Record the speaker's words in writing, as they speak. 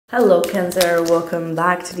Hello Cancer, welcome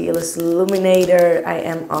back to the Illest Illuminator. I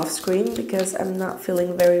am off screen because I'm not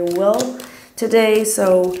feeling very well today,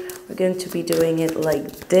 so we're going to be doing it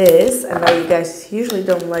like this. I know you guys usually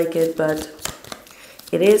don't like it, but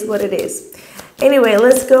it is what it is. Anyway,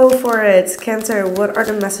 let's go for it. Cancer, what are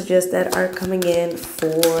the messages that are coming in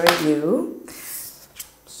for you?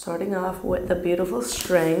 Starting off with the beautiful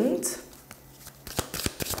Strength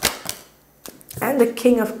and the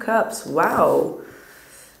King of Cups. Wow.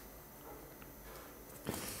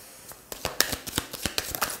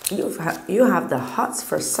 You have the hots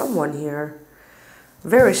for someone here.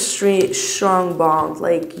 Very strong bond.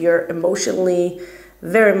 Like you're emotionally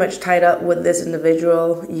very much tied up with this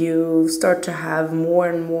individual. You start to have more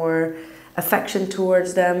and more affection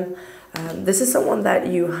towards them. This is someone that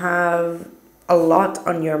you have a lot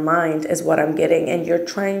on your mind is what I'm getting. And you're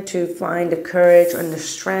trying to find the courage and the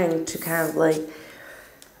strength to kind of like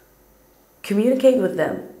communicate with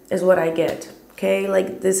them is what I get. Okay,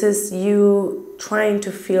 like this is you trying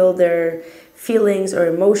to feel their feelings or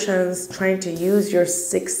emotions, trying to use your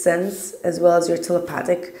sixth sense as well as your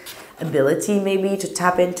telepathic ability maybe to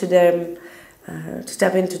tap into them, to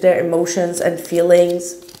tap into their emotions and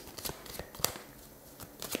feelings.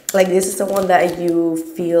 Like this is someone that you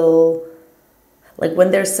feel like when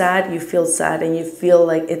they're sad, you feel sad and you feel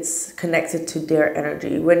like it's connected to their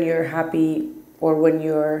energy. When you're happy or when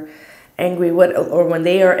you're angry, or when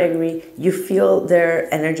they are angry, you feel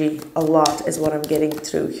their energy a lot is what I'm getting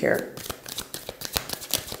through here.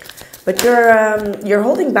 But you're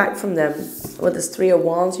holding back from them with this Three of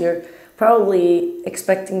Wands. You're probably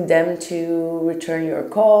expecting them to return your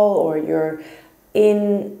call, or you're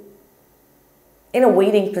in a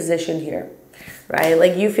waiting position here, right?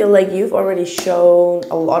 Like you feel like you've already shown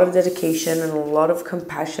a lot of dedication and a lot of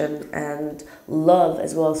compassion and love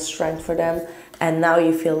as well as strength for them. And now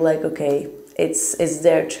you feel like, okay, it's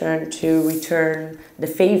their turn to return the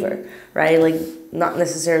favor, right? Like not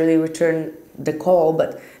necessarily return the call,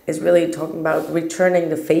 but it's really talking about returning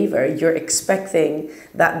the favor. You're expecting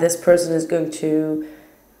that this person is going to,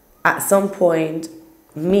 at some point,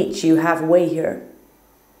 meet you halfway here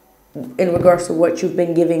in regards to what you've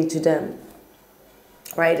been giving to them,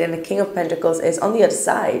 right? And the King of Pentacles is on the other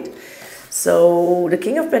side. So the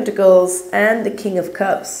King of Pentacles and the King of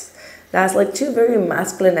Cups, that's like two very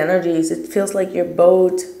masculine energies. It feels like you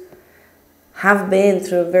both have been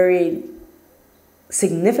through a very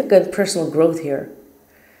significant personal growth here.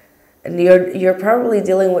 And you're probably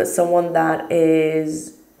dealing with someone that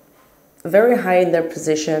is very high in their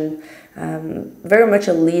position, very much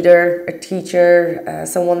a leader, a teacher,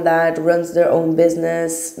 someone that runs their own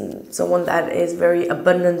business, someone that is very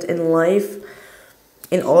abundant in life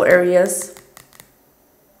in all areas.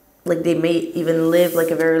 Like they may even live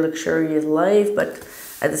like a very luxurious life, but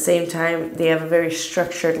at the same time, they have a very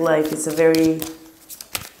structured life. It's a very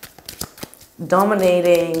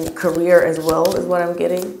dominating career as well, is what I'm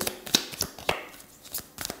getting.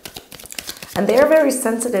 And they are very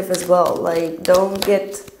sensitive as well. Like don't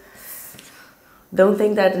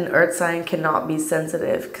think that an earth sign cannot be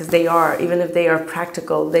sensitive, because they are. Even if they are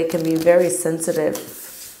practical, they can be very sensitive.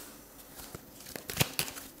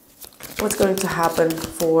 What's going to happen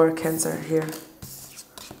for Cancer here?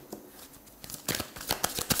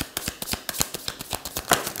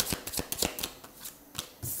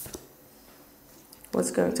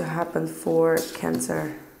 What's going to happen for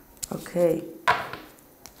Cancer? Okay.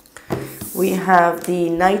 We have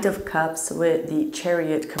the Knight of Cups with the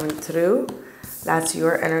Chariot coming through. That's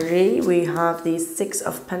your energy. We have the Six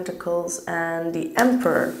of Pentacles and the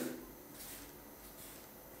Emperor.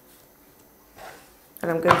 And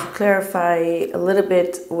I'm going to clarify a little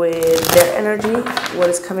bit with their energy, what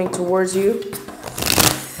is coming towards you.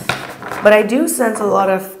 But I do sense a lot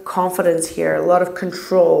of confidence here, a lot of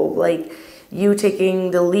control, like you taking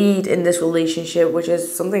the lead in this relationship, which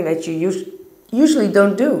is something that you usually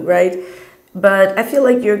don't do, right? But I feel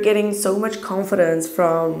like you're getting so much confidence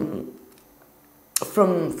from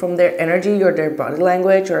their energy or their body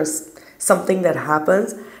language or something that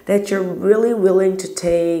happens, that you're really willing to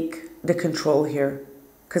take the control here.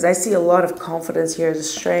 Because I see a lot of confidence here, the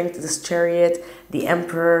Strength, this Chariot, the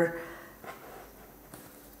Emperor.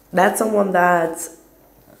 That's someone that's,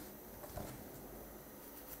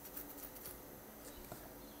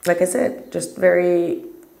 like I said, just very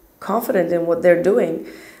confident in what they're doing.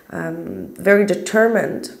 Very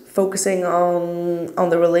determined, focusing on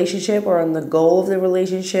the relationship or on the goal of the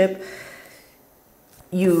relationship.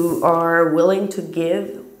 You are willing to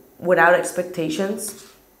give without expectations.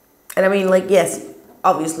 And I mean, like, yes,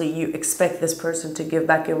 obviously you expect this person to give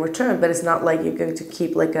back in return, but it's not like you're going to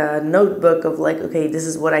keep like a notebook of like, okay, this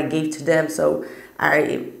is what I gave to them, so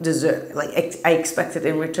I deserve, like I expect it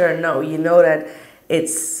in return. No, you know that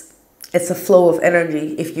it's a flow of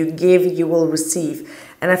energy. If you give, you will receive.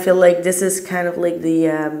 And I feel like this is kind of like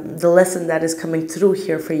the lesson that is coming through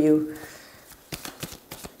here for you.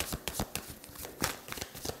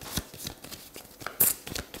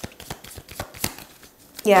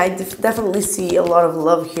 Yeah, I definitely see a lot of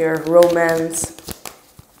love here, romance.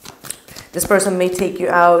 This person may take you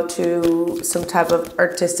out to some type of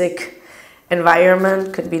artistic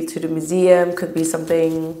environment. Could be to the museum, could be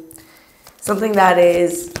something that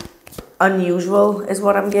is unusual is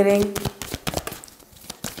what I'm getting.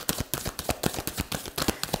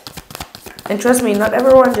 And trust me, not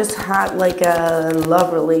everyone just had like a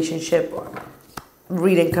love relationship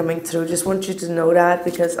reading coming through. Just want you to know that,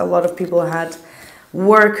 because a lot of people had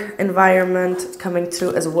work environment coming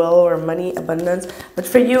through as well, or money abundance. But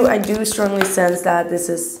for you, I do strongly sense that this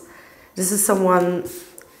is someone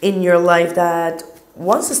in your life that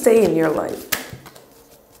wants to stay in your life.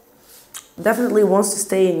 Definitely wants to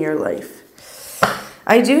stay in your life.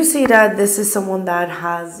 I do see that this is someone that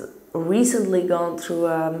has recently gone through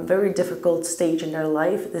a very difficult stage in their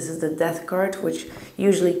life. This is the Death card, which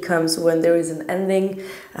usually comes when there is an ending.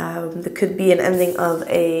 There could be an ending of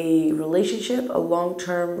a relationship, a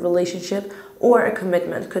long-term relationship, or a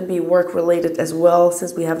commitment. Could be work-related as well,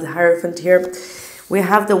 since we have the Hierophant here. We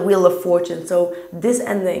have the Wheel of Fortune. So this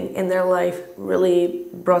ending in their life really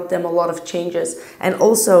brought them a lot of changes, and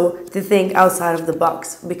also to think outside of the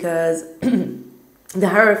box, because the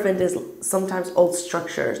Hierophant is sometimes old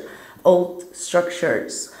structures.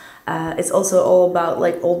 It's also all about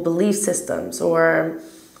like old belief systems or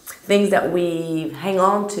things that we hang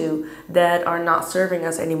on to that are not serving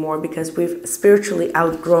us anymore because we've spiritually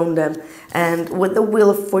outgrown them. And with the Wheel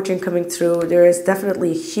of Fortune coming through, there is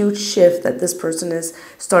definitely a huge shift that this person is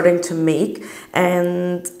starting to make.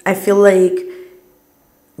 And I feel like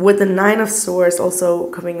with the Nine of Swords also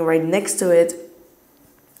coming right next to it,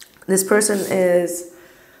 this person is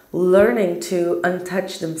learning to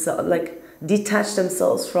untouch themselves, like detach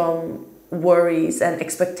themselves from worries and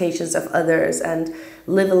expectations of others, and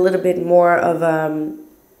live a little bit more of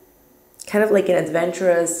kind of like an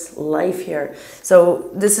adventurous life here. So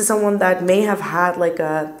this is someone that may have had like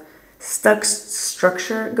a stuck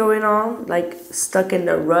structure going on, like stuck in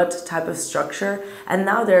the rut type of structure, and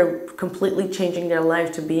now they're completely changing their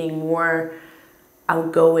life to being more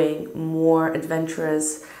outgoing, more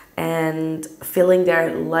adventurous, and filling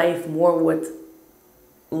their life more with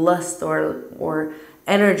lust or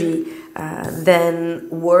energy than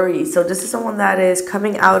worry. So this is someone that is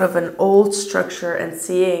coming out of an old structure and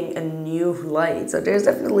seeing a new light. So there's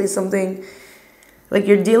definitely something, like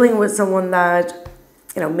you're dealing with someone that,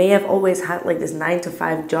 you know, may have always had like this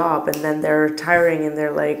 9-to-5 job, and then they're retiring and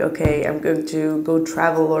they're like, okay, I'm going to go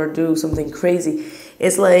travel or do something crazy.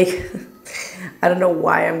 It's like, I don't know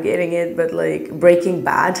why I'm getting it, but like Breaking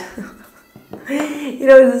Bad. You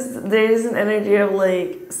know, there is an energy of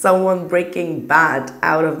like someone breaking bad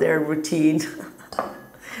out of their routine.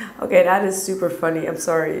 Okay, that is super funny. I'm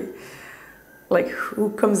sorry. Like,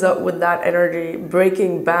 who comes up with that energy?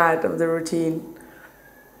 Breaking bad of the routine.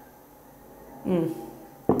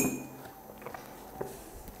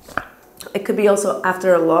 It could be also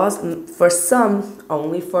after a loss. For some,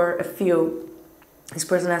 only for a few. This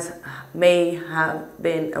person may have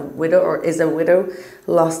been a widow or is a widow,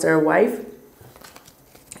 lost their wife.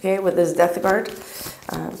 Okay, with this Death card.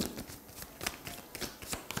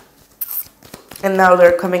 And now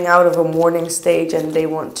they're coming out of a mourning stage and they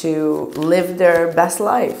want to live their best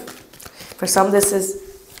life. For some, this is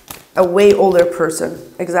a way older person.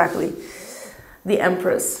 Exactly. The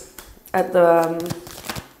Empress at the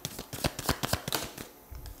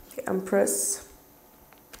Empress.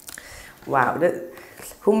 Wow.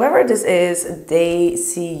 Whomever this is, they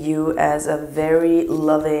see you as a very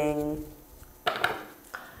loving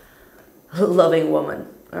woman.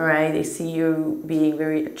 All right, they see you being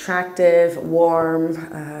very attractive,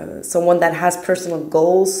 warm, someone that has personal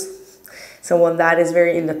goals, someone that is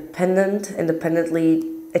very independently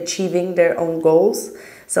achieving their own goals,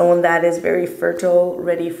 someone that is very fertile,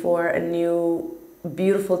 ready for a new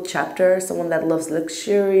beautiful chapter, someone that loves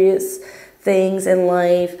luxurious things in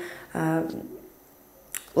life,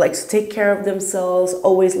 likes to take care of themselves,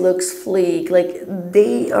 always looks sleek. Like,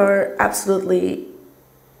 they are absolutely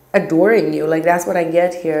adoring you. Like, that's what I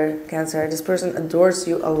get here, Cancer. This person adores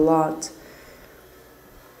you a lot.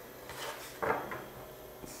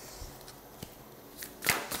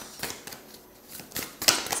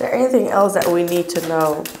 Is there anything else that we need to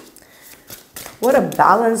know? What a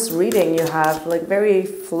balanced reading you have. Like, very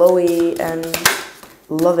flowy and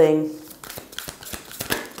loving.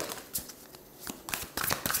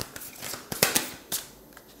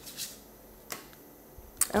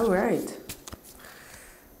 All right.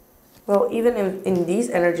 Well, even in these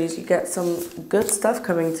energies, you get some good stuff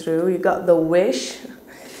coming through. You got the wish.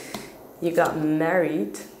 You got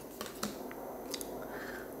married.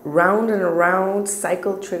 Round and around,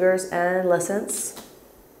 cycle, triggers, and lessons.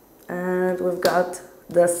 And we've got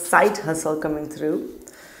the side hustle coming through.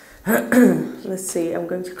 Let's see, I'm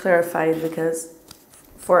going to clarify it because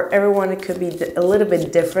for everyone it could be a little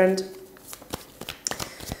bit different.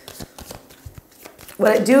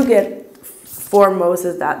 What I do get foremost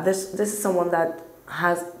is that this is someone that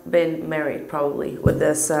has been married, probably, with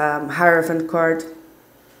this Hierophant card.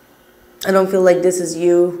 I don't feel like this is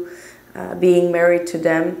you being married to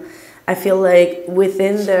them. I feel like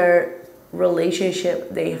within their relationship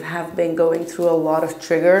they have been going through a lot of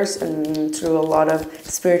triggers and through a lot of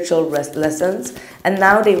spiritual lessons, and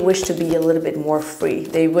now they wish to be a little bit more free.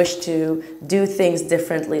 They wish to do things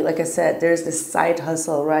differently. Like I said, there's this side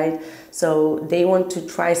hustle, right? So they want to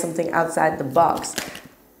try something outside the box.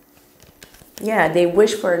 Yeah, they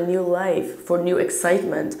wish for a new life, for new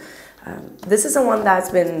excitement. This is someone that's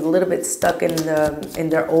been a little bit stuck in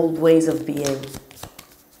their old ways of being,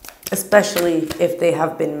 especially if they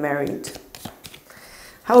have been married.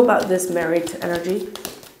 How about this married energy?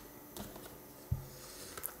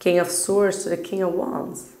 King of Swords to the King of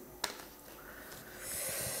Wands.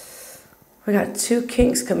 We got two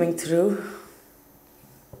kings coming through.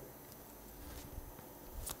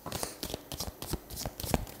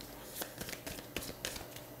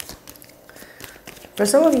 For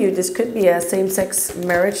some of you, this could be a same-sex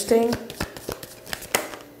marriage thing.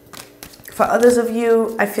 For others of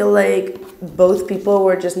you, I feel like both people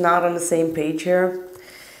were just not on the same page here.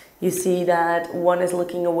 You see that one is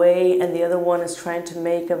looking away and the other one is trying to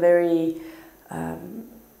make a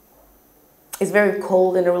is very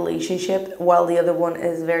cold in a relationship, while the other one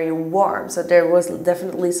is very warm. So there was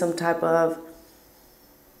definitely some type of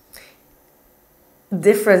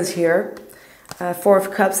difference here. Four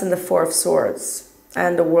of Cups and the Four of Swords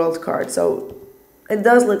and the World card. So it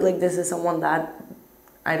does look like this is someone that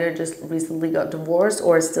either just recently got divorced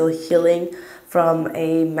or is still healing from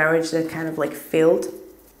a marriage that kind of like failed.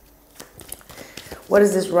 What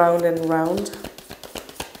is this round and round?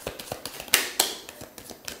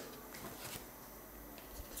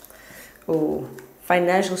 Oh,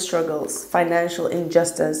 financial struggles, financial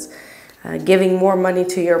injustice, giving more money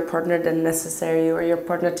to your partner than necessary, or your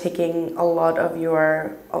partner taking a lot of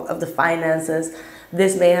the finances.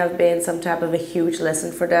 This may have been some type of a huge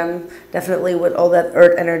lesson for them. Definitely with all that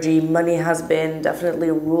earth energy, money has been definitely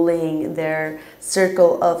ruling their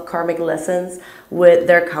circle of karmic lessons with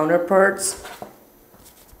their counterparts.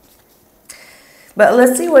 But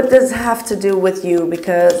let's see what this have to do with you,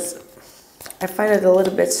 because I find it a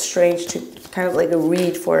little bit strange to kind of like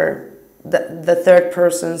read for the third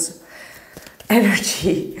person's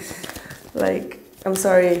energy. Like, I'm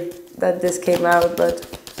sorry that this came out, but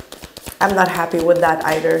I'm not happy with that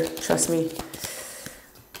either, trust me.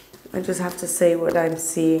 I just have to say what I'm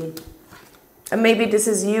seeing. And maybe this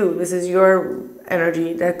is you, this is your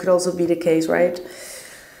energy. That could also be the case, right?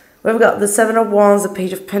 We've got the Seven of Wands, the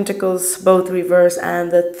Page of Pentacles, both reverse,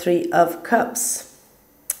 and the Three of Cups.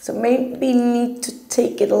 So maybe need to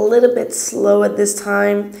take it a little bit slow at this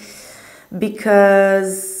time,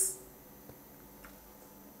 because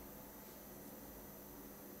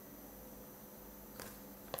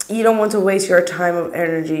you don't want to waste your time of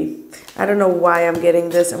energy. I don't know why I'm getting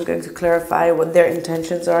this. I'm going to clarify what their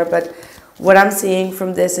intentions are, but what I'm seeing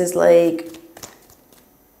from this is like,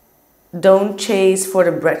 don't chase for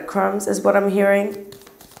the breadcrumbs is what I'm hearing.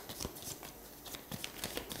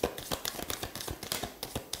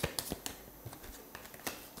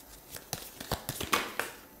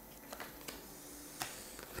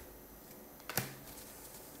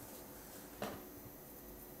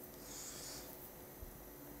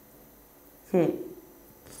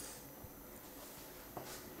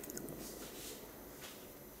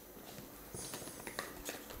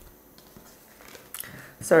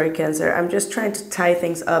 Sorry, Cancer. I'm just trying to tie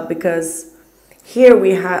things up, because here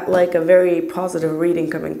we had like a very positive reading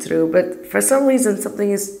coming through, but for some reason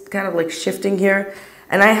something is kind of like shifting here,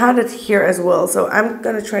 and I had it here as well. So I'm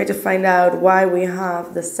going to try to find out why we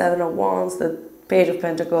have the Seven of Wands, the Page of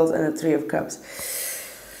Pentacles, and the Three of Cups.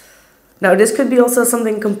 Now, this could be also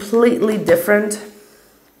something completely different.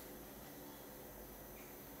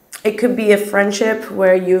 It could be a friendship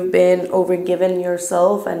where you've been overgiven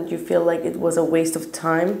yourself and you feel like it was a waste of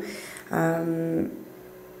time.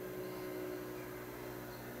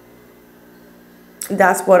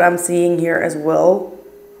 That's what I'm seeing here as well.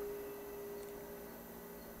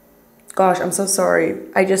 Gosh, I'm so sorry.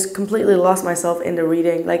 I just completely lost myself in the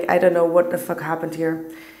reading. Like, I don't know what the fuck happened here.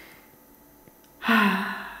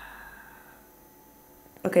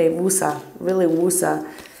 Okay, wusa. Really wusa.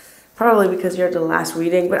 Probably because you're the last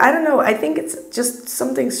reading. But I don't know. I think it's just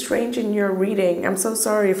something strange in your reading. I'm so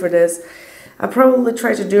sorry for this. I probably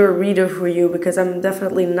tried to do a reader for you because I'm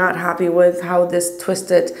definitely not happy with how this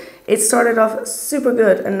twisted. It started off super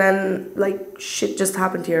good and then like shit just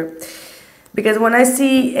happened here. Because when I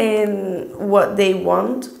see in what they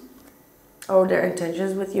want or their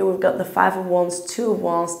intentions with you, we've got the 5 of Wands, 2 of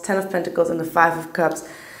Wands, 10 of Pentacles, and the 5 of Cups.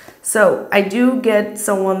 So I do get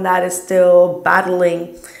someone that is still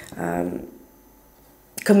battling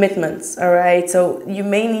commitments, all right? So you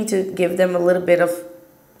may need to give them a little bit of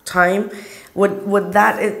time. What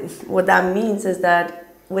that means is that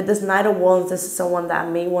with this Knight of Wands, this is someone that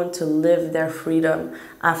may want to live their freedom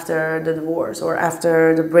after the divorce or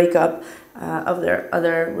after the breakup of their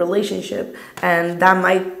other relationship. And that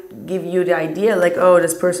might give you the idea like, oh,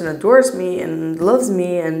 this person adores me and loves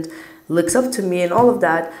me and looks up to me and all of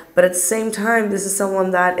that. But at the same time, this is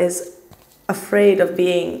someone that is afraid of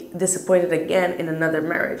being disappointed again in another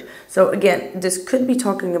marriage. So again, this could be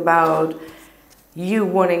talking about you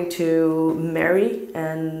wanting to marry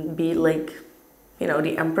and be like, you know,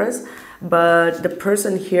 the Empress, but the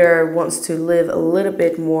person here wants to live a little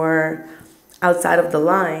bit more outside of the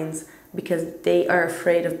lines because they are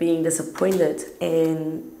afraid of being disappointed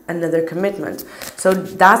in another commitment. So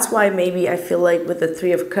that's why maybe I feel like with the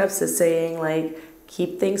 3 of Cups is saying like,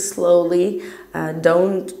 keep things slowly,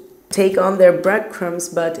 don't take on their breadcrumbs,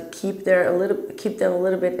 but keep them a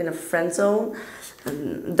little bit in a friend zone.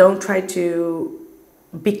 Don't try to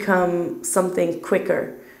become something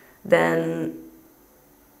quicker than,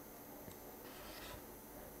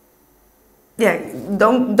 yeah,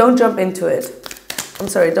 don't jump into it. I'm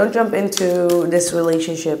sorry, don't jump into this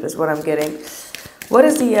relationship is what I'm getting. What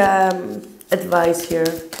is the advice here?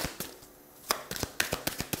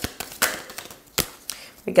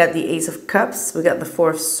 We got the Ace of Cups, we got the 4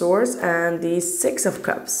 of Swords, and the 6 of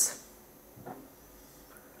Cups.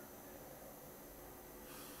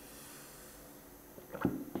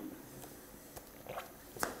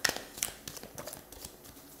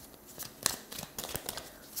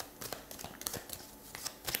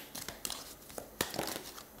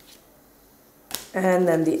 And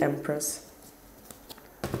then the Empress.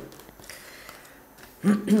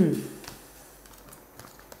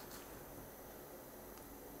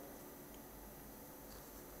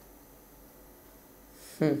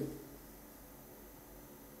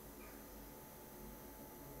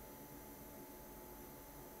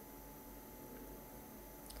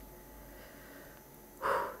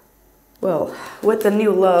 Well, with the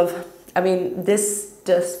new love, I mean, this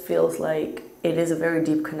just feels like it is a very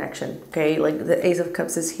deep connection, okay? Like the Ace of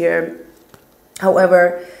Cups is here.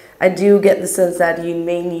 However, I do get the sense that you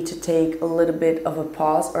may need to take a little bit of a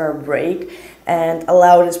pause or a break and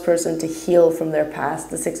allow this person to heal from their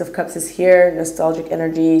past. The 6 of Cups is here, nostalgic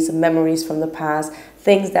energies, memories from the past,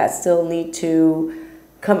 things that still need to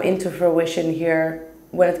come into fruition here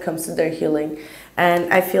when it comes to their healing.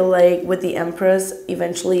 And I feel like with the Empress,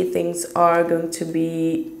 eventually things are going to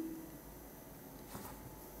be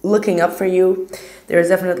looking up for you. There is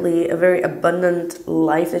definitely a very abundant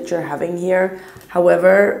life that you're having here.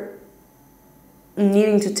 However,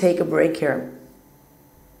 needing to take a break here.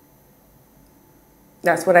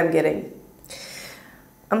 That's what I'm getting.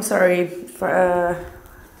 I'm sorry for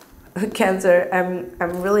Cancer.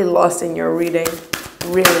 I'm really lost in your reading.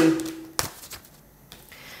 Really.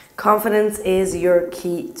 Confidence is your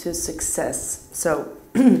key to success. So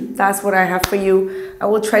that's what I have for you. I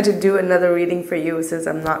will try to do another reading for you since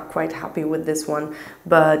I'm not quite happy with this one.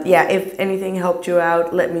 But yeah, if anything helped you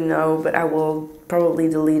out, let me know. But I will probably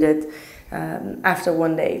delete it after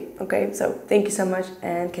one day. Okay, so thank you so much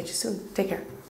and catch you soon. Take care.